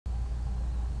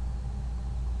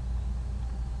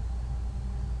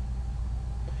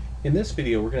In this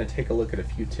video, we're going to take a look at a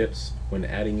few tips when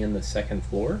adding in the second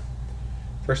floor.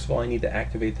 First of all, I need to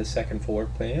activate the second floor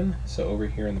plan. So over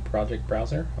here in the project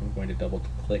browser, I'm going to double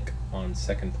click on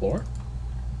second floor.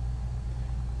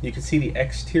 You can see the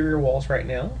exterior walls right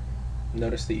now.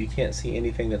 Notice that you can't see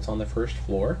anything that's on the first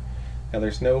floor. Now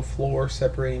there's no floor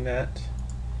separating that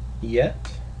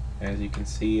yet. As you can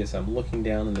see, as I'm looking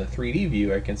down in the 3D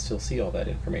view, I can still see all that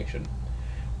information.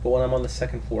 But when I'm on the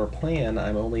second floor plan,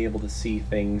 I'm only able to see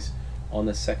things on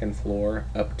the second floor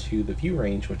up to the view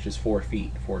range, which is 4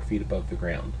 feet above the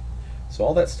ground. So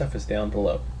all that stuff is down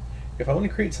below. If I want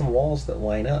to create some walls that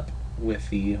line up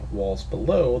with the walls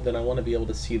below, then I want to be able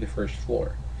to see the first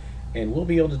floor. And we'll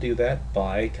be able to do that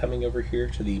by coming over here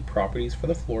to the properties for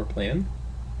the floor plan.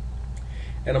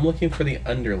 And I'm looking for the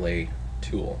Underlay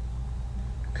tool.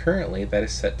 Currently that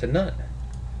is set to none.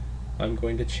 I'm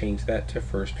going to change that to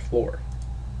first floor.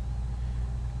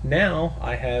 Now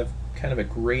I have kind of a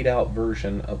grayed out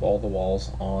version of all the walls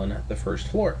on the first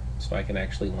floor, so I can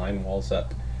actually line walls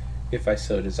up if I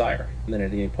so desire. And then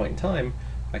at any point in time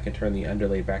I can turn the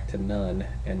underlay back to none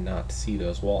and not see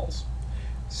those walls.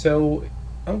 So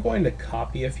I'm going to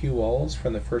copy a few walls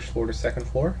from the first floor to second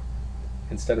floor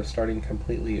instead of starting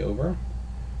completely over.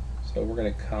 So we're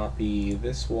going to copy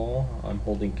this wall. I'm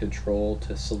holding control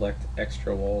to select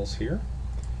extra walls here.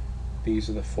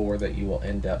 These are the 4 that you will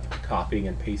end up copying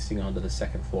and pasting onto the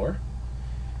second floor.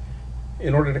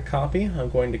 In order to copy,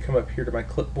 I'm going to come up here to my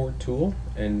clipboard tool,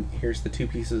 and here's the 2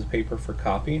 pieces of paper for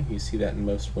copy. You see that in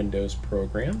most Windows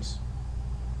programs.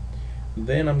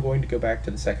 Then I'm going to go back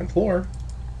to the second floor,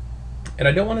 and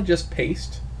I don't want to just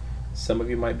paste. Some of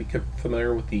you might be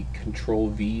familiar with the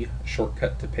Control-V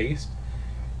shortcut to paste.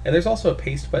 And there's also a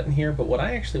paste button here, but what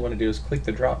I actually want to do is click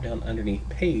the drop down underneath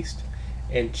paste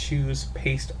and choose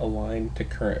paste align to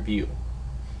current view.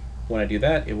 When I do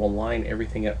that, it will line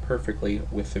everything up perfectly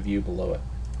with the view below it.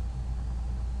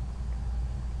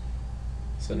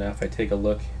 So now if I take a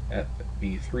look at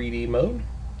the 3D mode,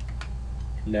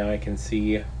 now I can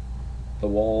see the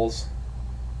walls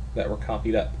that were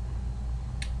copied up.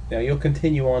 Now you'll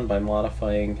continue on by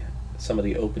modifying some of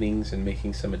the openings and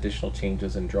making some additional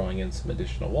changes and drawing in some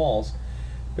additional walls,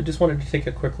 but just wanted to take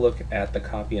a quick look at the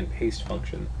copy and paste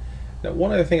function. Now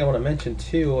one other thing I want to mention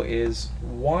too is,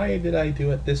 why did I do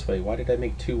it this way? Why did I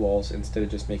make 2 walls instead of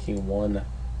just making 1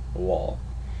 wall?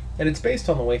 And it's based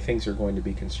on the way things are going to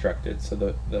be constructed. So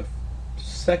the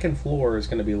second floor is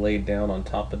going to be laid down on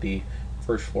top of the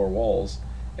first floor walls,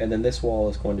 and then this wall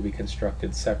is going to be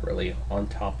constructed separately on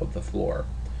top of the floor.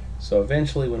 So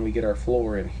eventually when we get our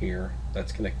floor in here,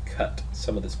 that's going to cut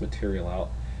some of this material out,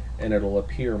 and it'll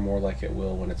appear more like it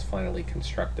will when it's finally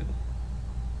constructed.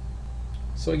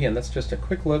 So again, that's just a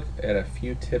quick look at a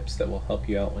few tips that will help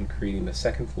you out when creating the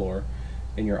second floor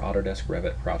in your Autodesk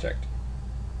Revit project.